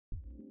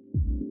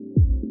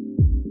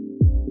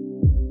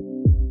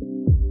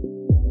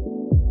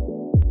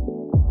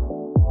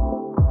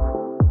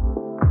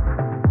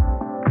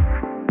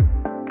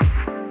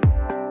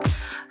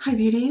Hi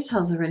beauties,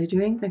 how's everybody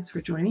doing? Thanks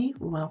for joining me.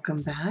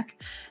 Welcome back.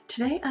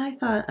 Today I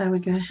thought I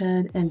would go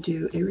ahead and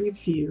do a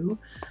review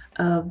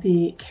of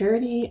the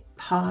KARITY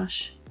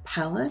Posh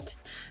palette.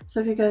 So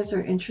if you guys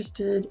are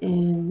interested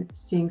in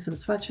seeing some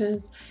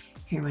swatches,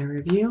 hear my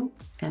review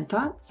and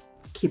thoughts,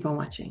 keep on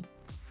watching.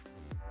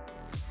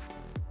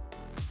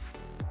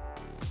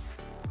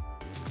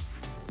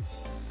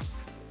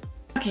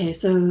 Okay,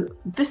 so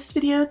this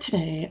video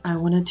today I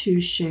wanted to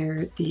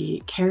share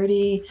the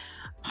KARITY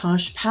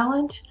Posh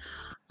palette.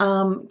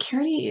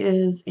 KARITY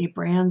is a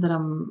brand that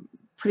I'm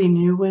pretty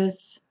new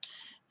with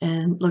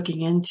and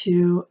looking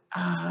into.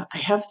 I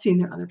have seen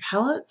their other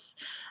palettes.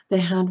 They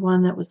had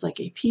one that was like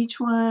a peach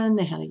one,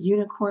 they had a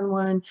unicorn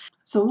one.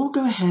 So we'll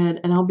go ahead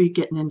and I'll be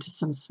getting into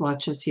some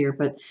swatches here,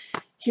 but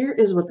here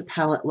is what the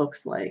palette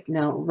looks like.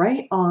 Now,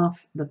 right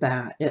off the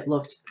bat, it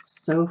looked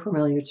so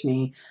familiar to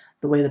me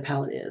the way the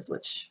palette is,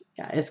 which,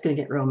 yeah, it's going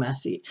to get real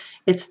messy.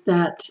 It's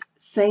that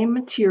same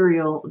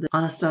material that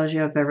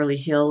Anastasia Beverly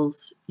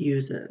Hills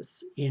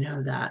uses, you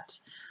know, that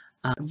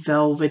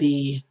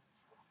velvety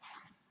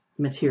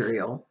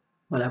material,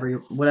 whatever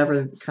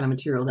kind of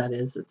material that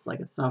is. It's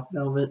like a soft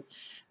velvet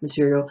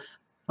material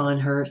on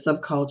her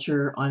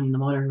Subculture, on the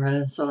Modern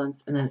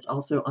Renaissance, and then it's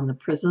also on the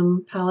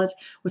Prism palette,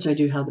 which I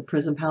do have the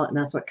Prism palette, and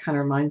that's what kind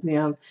of reminds me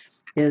of,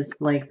 is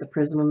like the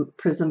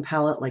Prism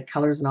palette, like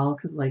colors and all,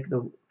 because like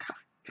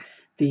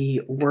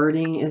the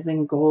wording is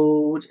in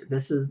gold,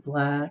 this is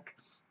black,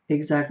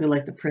 exactly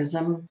like the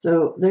Prism.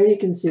 So there you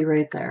can see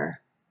right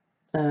there,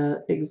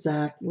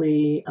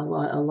 exactly a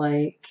lot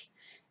alike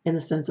in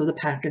the sense of the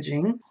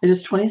packaging. It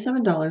is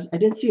 $27. I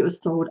did see it was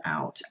sold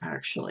out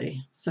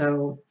actually,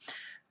 so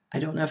I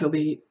don't know if it'll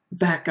be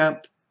back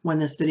up when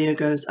this video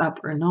goes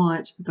up or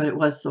not, but it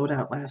was sold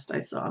out last I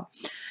saw.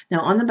 Now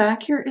on the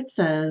back here it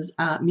says,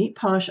 Meet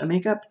Posh, a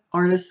makeup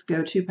artist's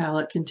go-to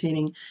palette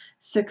containing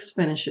 6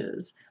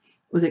 finishes.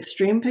 With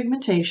extreme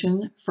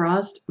pigmentation,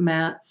 frost,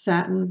 matte,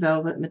 satin,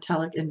 velvet,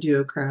 metallic, and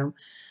duochrome,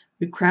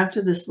 we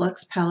crafted this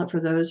luxe palette for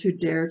those who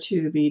dare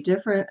to be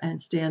different and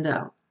stand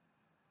out.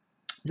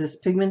 This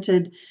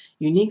pigmented,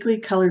 uniquely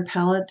colored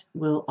palette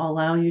will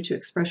allow you to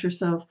express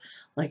yourself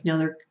like no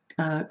other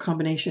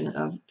combination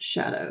of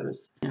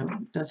shadows. You know,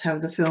 it does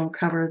have the film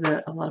cover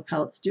that a lot of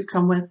palettes do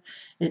come with.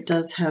 It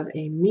does have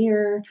a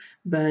mirror,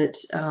 but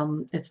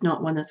it's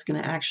not one that's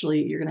going to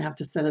actually, you're going to have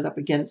to set it up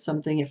against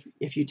something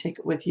if you take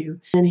it with you.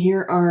 And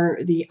here are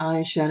the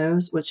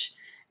eyeshadows, which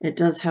it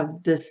does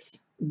have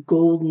this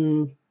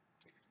golden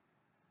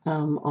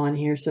on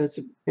here, so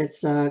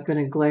it's going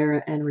to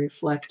glare and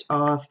reflect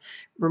off.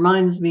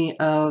 Reminds me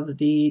of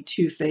the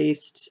Too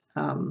Faced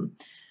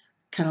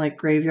kind of like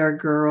Graveyard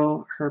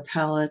Girl, her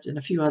palette, and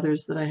a few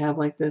others that I have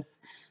like this.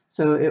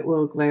 So it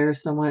will glare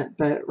somewhat,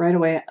 but right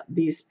away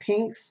these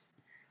pinks,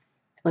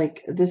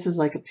 like this is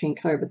like a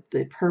pink color, but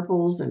the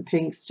purples and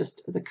pinks,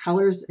 just the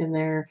colors in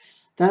there,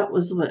 that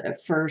was what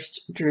at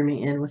first drew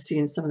me in, was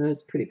seeing some of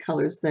those pretty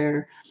colors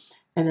there.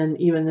 And then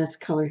even this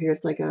color here,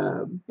 it's like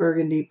a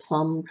burgundy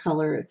plum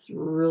color. It's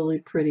really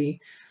pretty.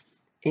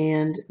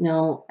 And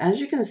now, as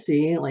you can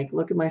see, like,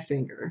 look at my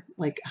finger,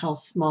 like how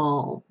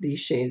small these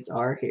shades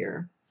are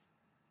here.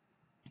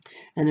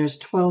 And there's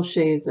 12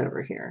 shades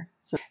over here.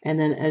 So, and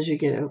then as you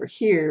get over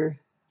here,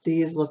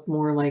 these look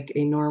more like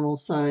a normal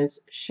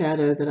size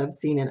shadow that I've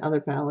seen in other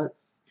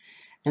palettes.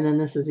 And then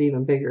this is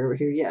even bigger over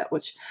here yet,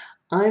 which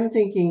I'm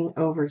thinking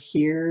over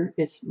here,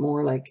 it's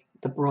more like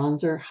the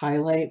bronzer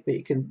highlight, but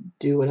you can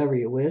do whatever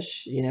you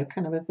wish, you know,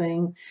 kind of a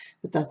thing.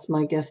 But that's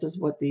my guess is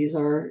what these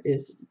are,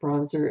 is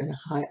bronzer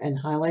and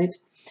highlight.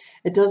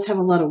 It does have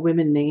a lot of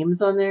women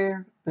names on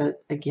there,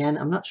 but again,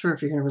 I'm not sure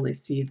if you're going to really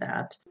see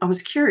that. I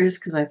was curious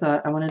because I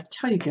thought I wanted to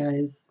tell you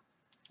guys,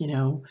 you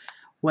know,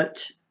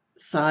 what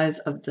size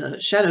of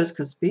the shadows,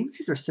 because being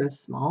these are so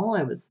small,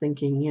 I was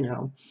thinking, you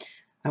know,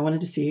 I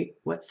wanted to see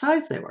what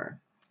size they were.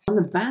 On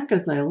the back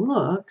as I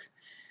look,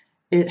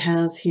 it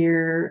has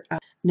here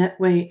net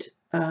weight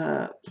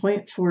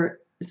 0.4,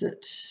 is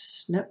it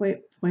net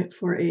weight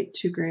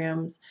 0.482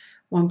 grams,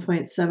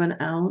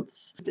 1.7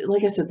 ounce.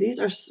 Like I said, these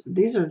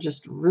are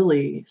just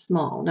really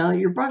small. Now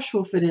your brush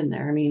will fit in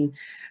there. I mean,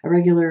 a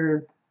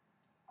regular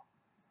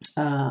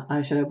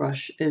eyeshadow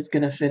brush is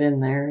going to fit in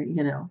there,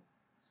 you know.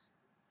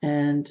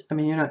 And I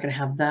mean, you're not going to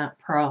have that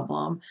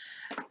problem.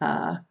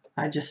 I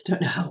just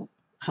don't know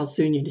how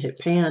soon you'd hit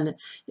pan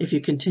if you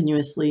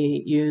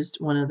continuously used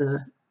one of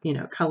the, you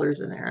know,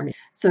 colors in there. I mean,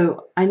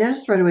 so I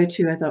noticed right away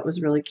too, I thought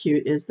was really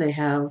cute, is they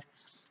have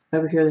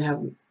over here, they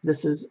have,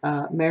 this is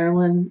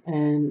Marilyn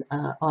and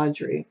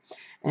Audrey.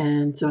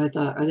 And so I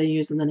thought, are they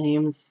using the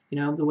names, you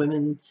know, of the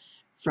women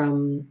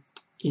from,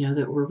 you know,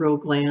 that were real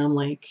glam,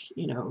 like,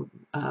 you know,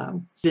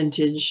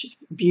 vintage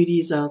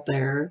beauties out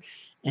there,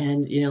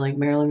 and, you know, like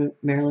Marilyn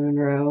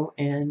Monroe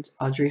and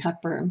Audrey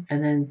Hepburn.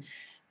 And then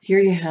here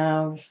you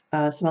have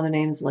some other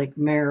names like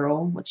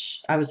Meryl,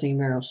 which I was thinking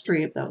Meryl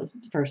Streep, that was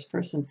the first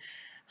person.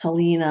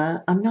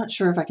 Helena, I'm not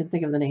sure if I can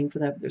think of the name for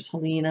that, but there's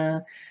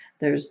Helena,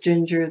 there's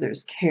Ginger,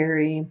 there's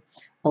Carrie,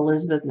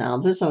 Elizabeth. Now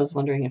this I was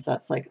wondering if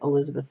that's like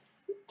Elizabeth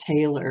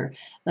Taylor.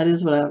 That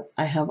is what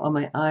I have on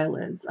my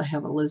eyelids. I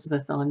have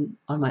Elizabeth on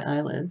my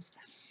eyelids.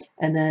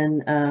 And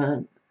then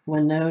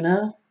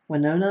Winona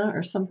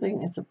or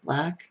something. It's a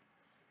black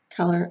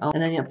color.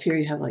 And then up here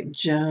you have like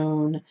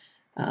Joan,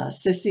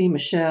 Sissy,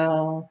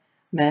 Michelle,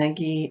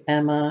 Maggie,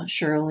 Emma,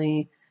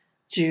 Shirley,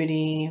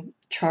 Judy,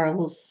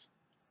 Charles,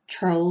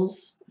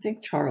 I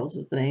think Charles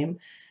is the name,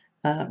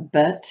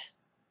 Bet,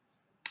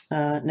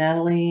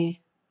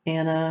 Natalie,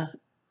 Anna,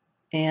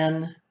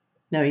 Anne,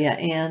 no, yeah,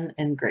 Anne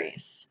and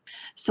Grace.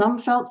 Some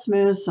felt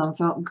smooth, some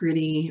felt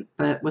gritty,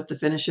 but with the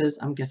finishes,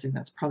 I'm guessing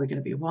that's probably going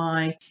to be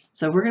why.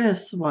 So we're going to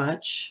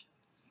swatch,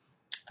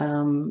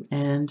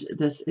 and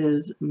this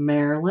is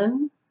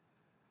Marilyn,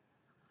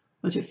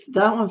 which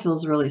that one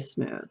feels really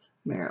smooth,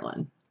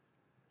 Marilyn.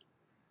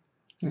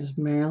 There's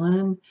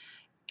Marilyn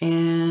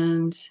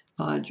and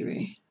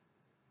Audrey.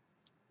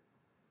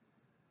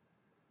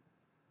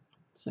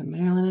 So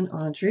Marilyn and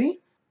Audrey.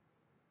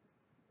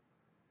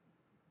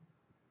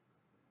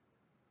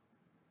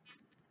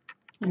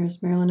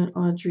 There's Marilyn and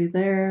Audrey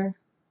there.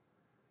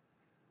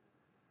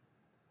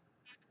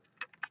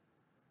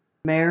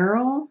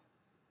 Meryl,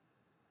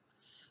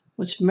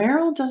 which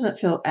Meryl doesn't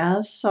feel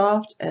as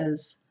soft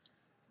as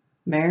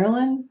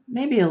Marilyn,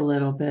 maybe a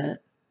little bit,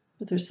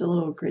 but there's a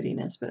little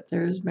grittiness. But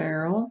there's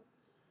Meryl.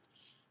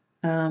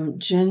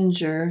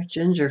 Ginger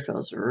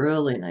feels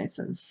really nice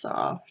and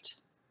soft.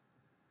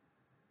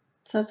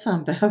 Does that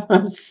sound bad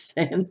when I'm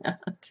saying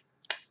that?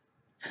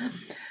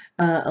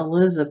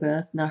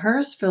 Elizabeth, now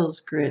hers feels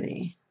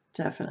gritty,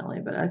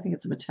 definitely, but I think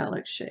it's a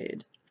metallic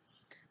shade.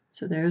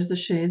 So there's the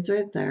shades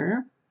right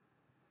there.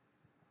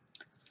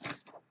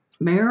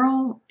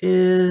 Meryl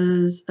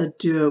is a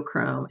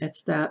duochrome.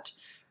 It's that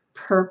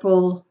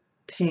purple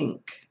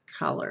pink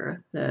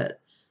color that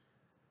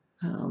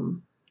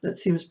that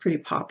seems pretty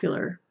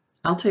popular.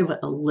 I'll tell you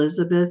what,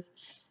 Elizabeth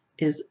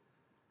is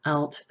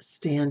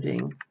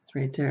outstanding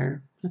right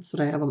there. That's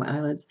what I have on my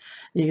eyelids.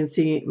 And you can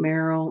see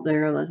Meryl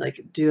there, like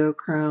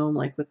duochrome,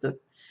 like with the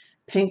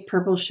pink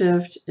purple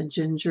shift and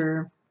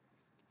ginger.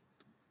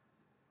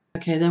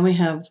 Okay, then we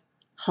have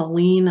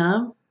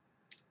Helena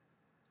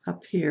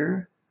up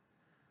here,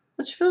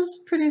 which feels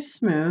pretty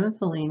smooth.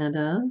 Helena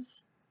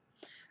does.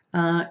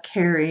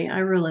 Carrie, I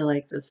really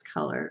like this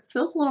color. It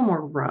feels a little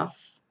more rough.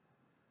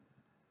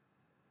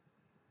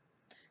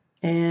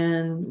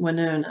 And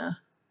Winona.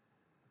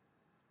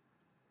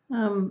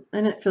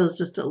 And it feels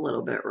just a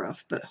little bit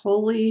rough, but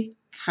holy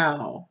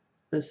cow,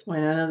 this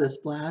Winona, this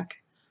black.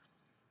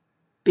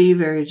 Be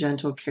very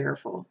gentle,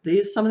 careful.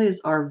 Some of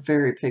these are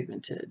very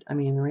pigmented. I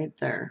mean, right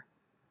there.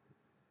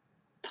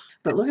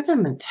 But look at the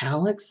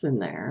metallics in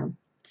there.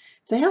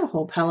 If they have a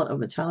whole palette of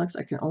metallics,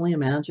 I can only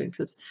imagine,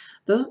 because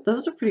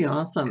those are pretty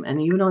awesome.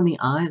 And even on the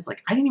eyes,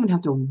 like I didn't even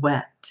have to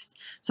wet.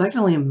 So I can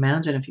only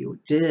imagine if you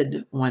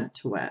did want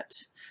to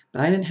wet. But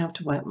I didn't have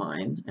to wet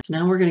mine. So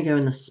now we're going to go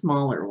in the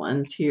smaller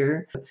ones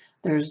here.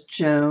 There's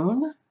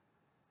Joan,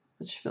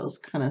 which feels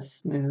kind of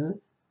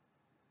smooth.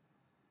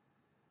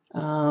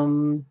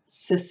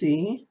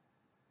 Sissy,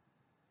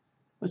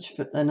 which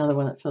another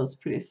one that feels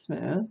pretty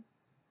smooth.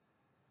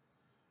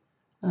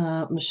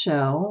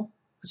 Michelle,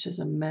 which is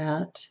a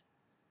matte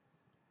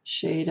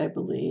shade, I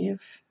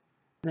believe.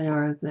 They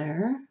are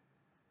there.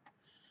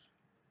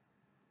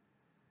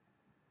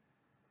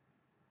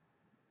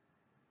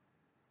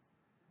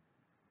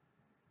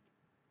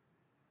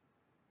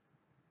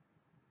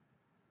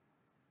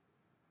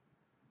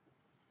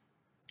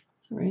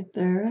 So right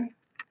there.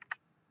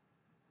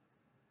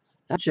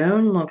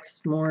 Joan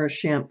looks more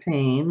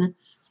champagne.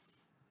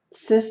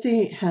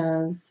 Sissy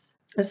has,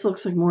 this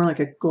looks like more like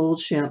a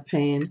gold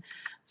champagne.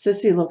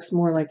 Sissy looks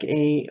more like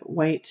a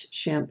white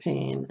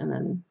champagne. And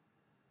then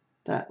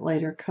that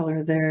lighter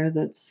color there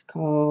that's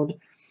called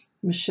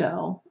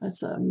Michelle.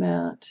 That's a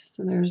matte.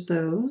 So there's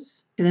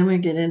those. And then we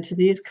get into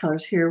these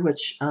colors here,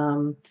 which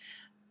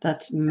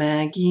that's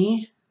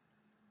Maggie.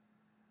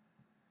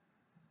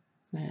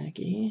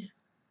 Maggie.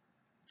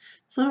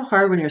 It's a little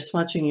hard when you're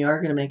swatching. You are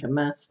going to make a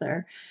mess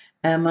there.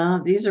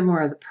 Emma. These are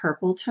more of the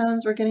purple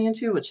tones we're getting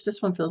into, which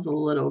this one feels a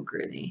little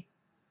gritty.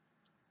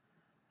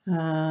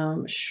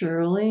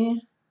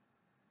 Shirley.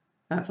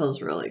 That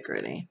feels really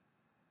gritty.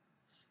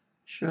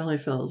 Shirley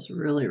feels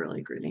really,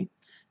 really gritty.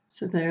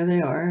 So there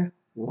they are.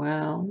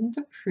 Wow,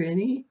 they're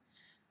pretty.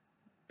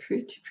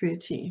 Pretty,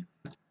 pretty.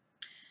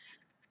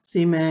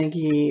 See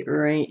Maggie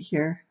right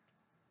here.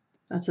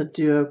 That's a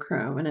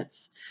duochrome, and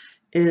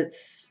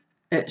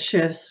it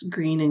shifts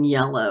green and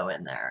yellow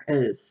in there. It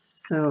is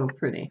so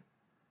pretty.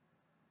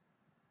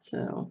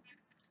 So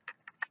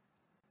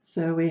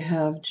we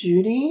have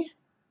Judy,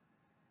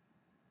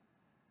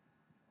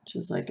 which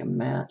is like a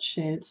matte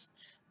shade. It's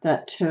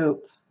that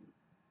taupe.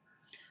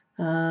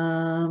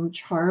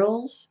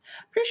 Charles,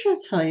 pretty sure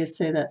that's how you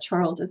say that.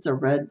 Charles, it's a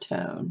red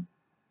tone.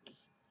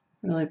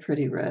 Really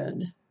pretty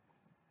red.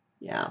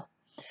 Yeah.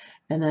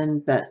 And then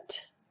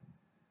Bet,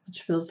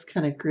 which feels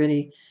kind of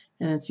gritty,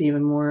 and it's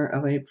even more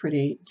of a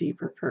pretty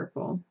deeper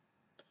purple.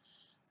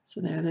 So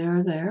there they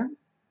are there.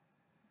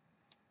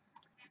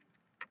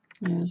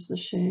 There's the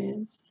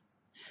shades.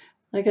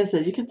 Like I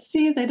said, you can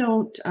see they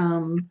don't,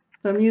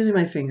 but I'm using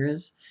my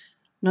fingers,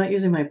 not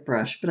using my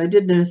brush. But I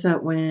did notice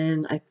that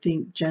when I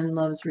think Jen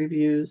Loves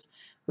reviews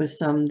with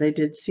some, they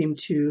did seem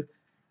to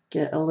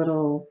get a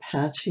little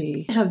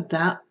patchy. I don't have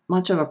that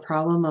much of a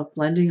problem of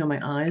blending on my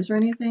eyes or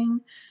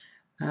anything.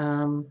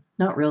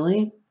 Not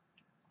really.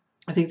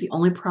 I think the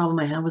only problem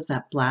I had was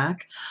that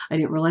black. I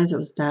didn't realize it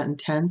was that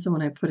intense, and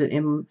when I put it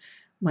in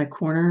my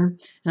corner,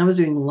 and I was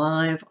doing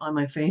live on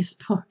my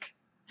Facebook,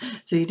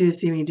 so you do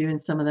see me doing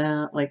some of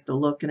that, like the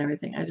look and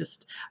everything. I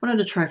just wanted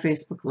to try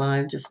Facebook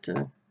Live just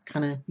to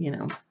kind of, you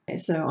know. Okay,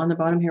 so on the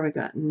bottom here we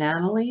got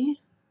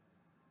Natalie,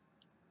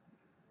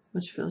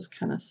 which feels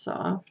kind of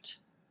soft.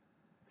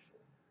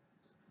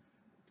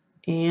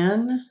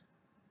 Anne,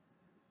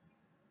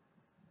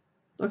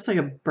 looks like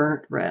a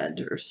burnt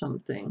red or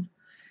something.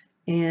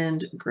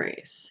 And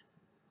Grace.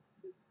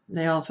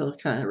 They all feel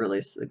kind of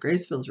really,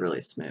 Grace feels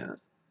really smooth.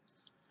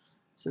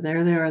 So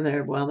there they are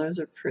there. Wow, those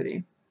are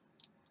pretty.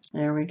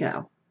 There we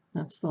go.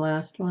 That's the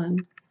last one.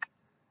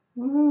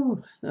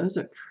 Ooh, those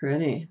are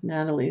pretty.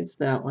 Natalie's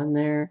that one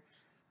there.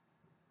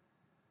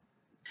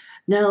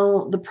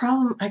 Now, the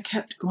problem I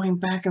kept going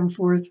back and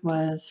forth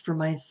was for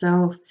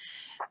myself,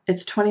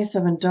 it's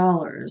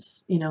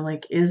 $27. You know,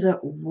 like, is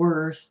it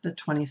worth the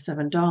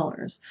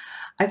 $27?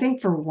 I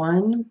think for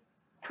one,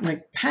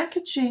 like,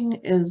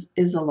 packaging is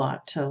a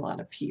lot to a lot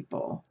of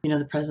people. You know,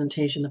 the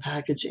presentation, the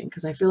packaging,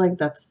 because I feel like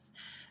that's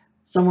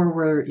somewhere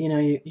where, you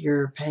know,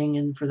 you're paying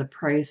in for the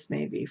price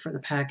maybe for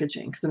the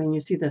packaging. Because I mean, you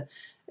see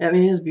I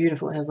mean, it is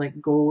beautiful. It has like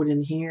gold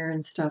in here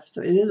and stuff.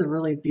 So it is a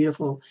really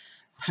beautiful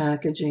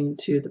packaging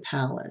to the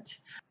palette.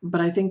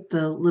 But I think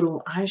the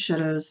little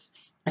eyeshadows,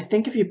 I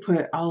think if you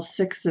put all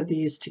 6 of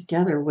these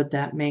together, would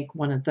that make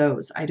one of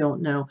those? I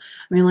don't know.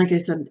 I mean, like I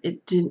said,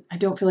 I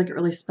don't feel like it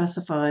really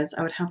specifies.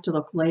 I would have to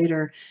look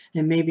later,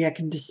 and maybe I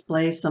can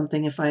display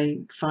something if I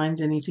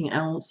find anything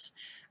else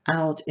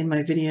out in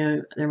my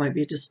video. There might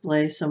be a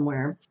display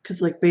somewhere,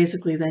 because like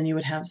basically then you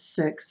would have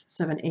 6,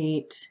 7,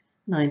 8,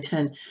 9,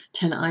 10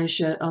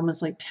 eyeshadow,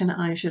 almost like 10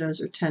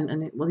 eyeshadows, or 10,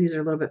 and well, these are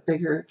a little bit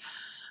bigger,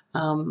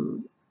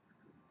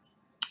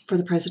 for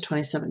the price of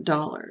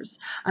 $27.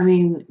 I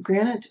mean,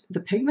 granted,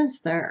 the pigment's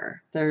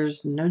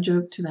there's no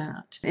joke to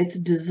that. It's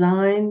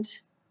designed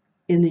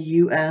in the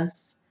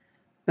US,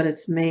 but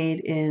it's made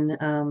in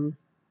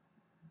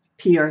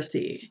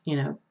PRC, you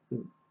know,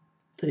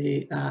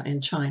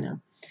 in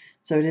China.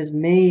 So it is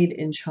made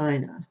in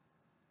China,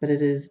 but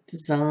it is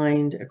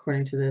designed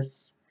according to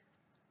this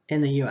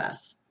in the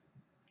US.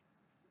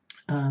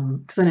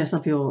 Because I know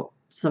some people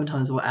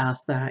sometimes will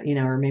ask that, you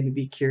know, or maybe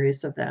be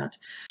curious of that.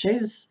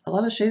 A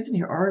lot of shades in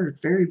here are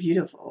very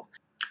beautiful.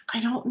 I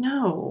don't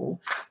know.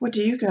 What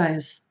do you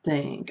guys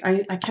think?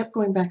 I kept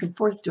going back and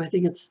forth. Do I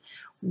think it's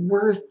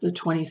worth the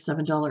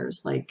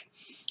 $27? Like,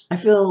 I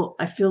feel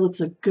it's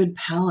a good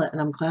palette,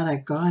 and I'm glad I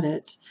got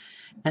it.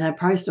 And I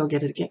probably still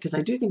get it again because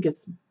I do think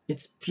it's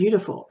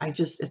beautiful.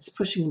 It's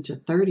pushing to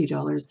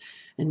 $30.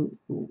 And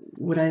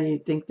would I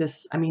think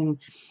this? I mean,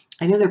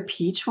 I know their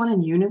peach one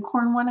and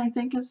unicorn one, I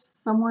think, is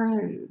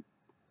somewhere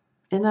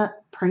in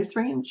that price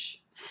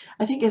range.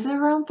 I think, is it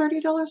around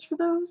 $30 for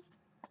those?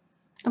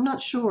 I'm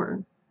not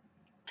sure.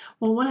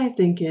 Well, what I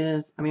think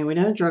is, I mean, we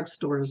know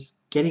drugstores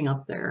getting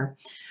up there.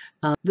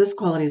 This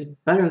quality is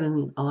better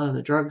than a lot of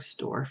the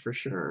drugstore for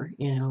sure,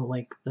 you know,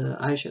 like the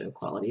eyeshadow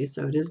quality.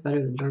 So it is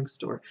better than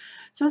drugstore.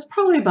 So it's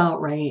probably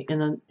about right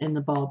in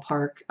the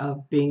ballpark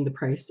of being the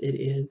price it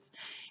is.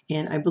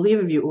 And I believe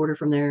if you order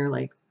from there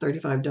like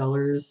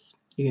 $35,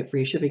 you get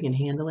free shipping and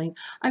handling.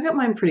 I got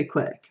mine pretty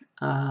quick.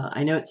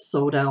 I know it's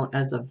sold out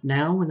as of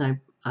now when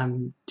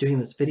I'm doing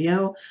this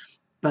video,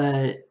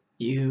 but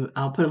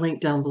I'll put a link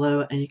down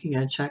below and you can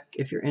go check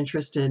if you're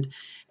interested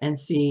and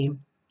see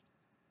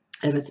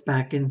if it's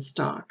back in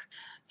stock.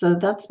 So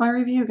that's my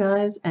review,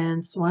 guys.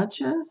 And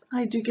Swatches,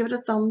 I do give it a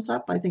thumbs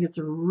up. I think it's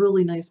a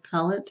really nice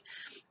palette.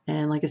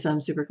 And like I said, I'm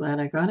super glad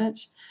I got it.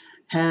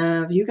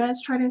 Have you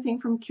guys tried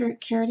anything from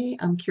KARITY?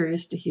 I'm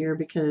curious to hear,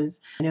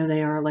 because I know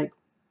they are like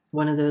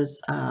one of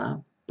those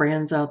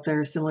brands out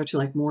there similar to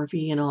like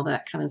Morphe and all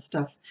that kind of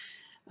stuff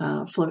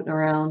floating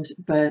around.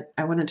 But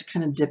I wanted to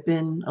kind of dip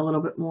in a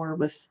little bit more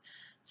with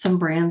some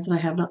brands that I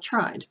have not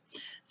tried.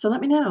 So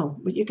let me know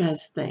what you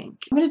guys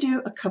think. I'm going to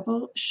do a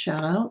couple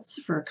shout outs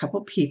for a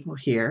couple people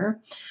here.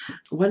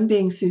 One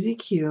being Susie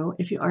Q.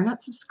 If you are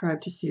not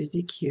subscribed to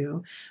Susie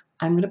Q,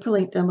 I'm going to put a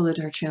link down below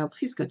to her channel.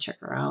 Please go check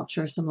her out.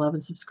 Show her some love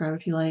and subscribe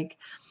if you like.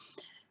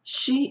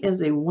 She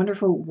is a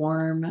wonderful,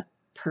 warm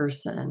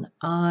person.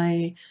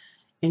 I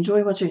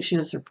enjoy watching. She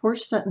has her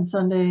porch set on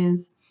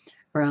Sundays.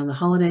 Around the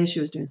holidays, she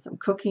was doing some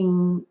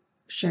cooking,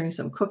 sharing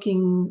some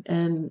cooking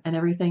and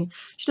everything.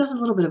 She does a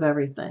little bit of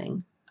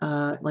everything.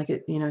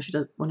 You know, she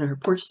does one of her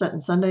porch set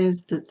on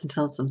Sundays to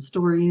tell some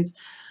stories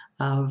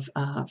of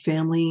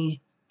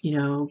family, you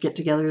know,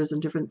 get-togethers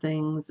and different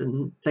things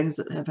and things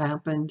that have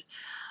happened.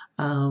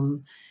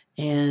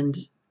 And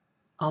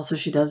Also,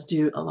 she does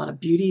do a lot of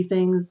beauty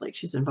things, like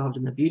she's involved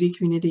in the beauty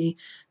community.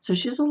 So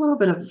she's a little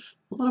bit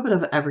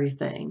of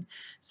everything.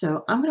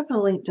 So I'm going to put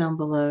a link down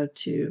below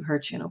to her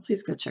channel.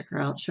 Please go check her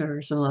out, show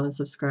her some love and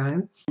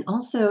subscribe. And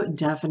also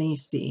Daphne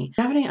C.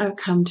 Daphne I've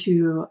come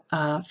to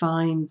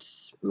find,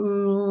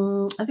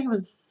 I think it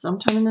was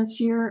sometime in this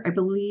year, I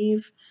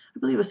believe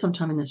it was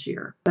sometime in this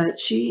year. But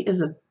she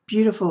is a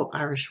beautiful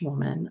Irish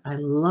woman. I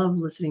love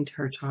listening to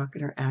her talk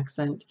and her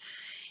accent.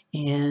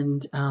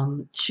 And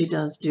she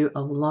does do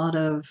a lot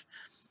of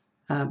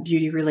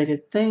beauty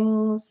related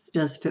things,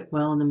 does fit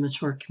well in the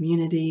mature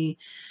community.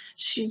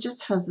 She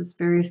just has this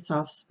very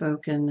soft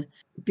spoken,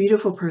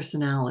 beautiful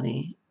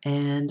personality,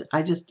 and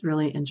I just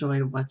really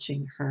enjoy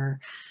watching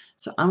her.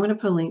 So I'm going to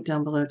put a link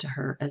down below to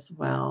her as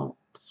well.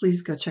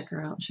 Please go check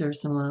her out, show her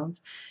some love,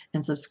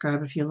 and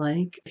subscribe if you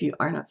like. If you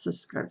are not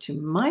subscribed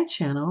to my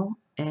channel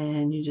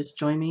and you just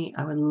join me,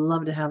 I would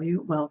love to have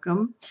you.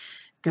 Welcome.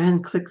 Go ahead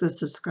and click the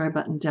subscribe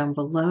button down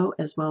below,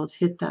 as well as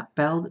hit that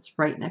bell that's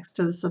right next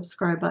to the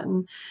subscribe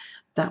button.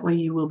 That way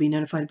you will be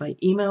notified by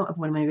email of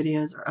when my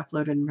videos are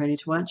uploaded and ready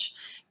to watch.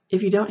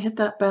 If you don't hit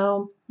that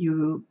bell,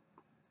 you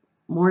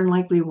more than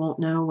likely won't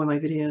know when my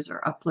videos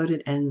are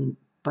uploaded, and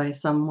by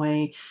some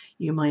way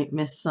you might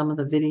miss some of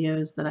the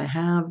videos that I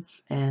have.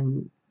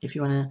 And if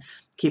you want to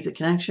keep the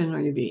connection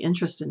or you'd be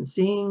interested in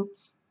seeing,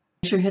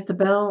 make sure you hit the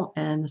bell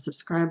and the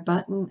subscribe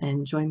button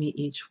and join me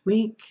each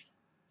week.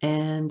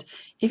 And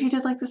if you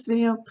did like this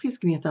video, please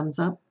give me a thumbs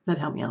up. That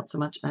helped me out so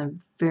much. I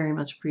very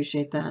much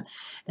appreciate that.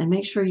 And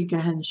make sure you go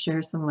ahead and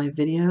share some of my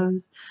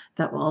videos.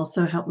 That will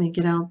also help me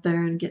get out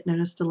there and get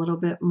noticed a little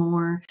bit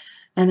more.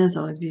 And as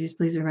always, beauties,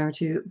 please remember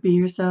to be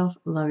yourself,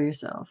 love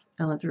yourself,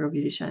 and let the real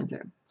beauty shine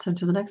through. So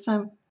until the next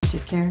time,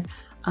 take care.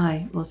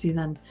 I will see you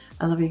then.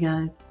 I love you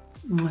guys.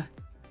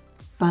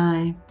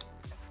 Bye.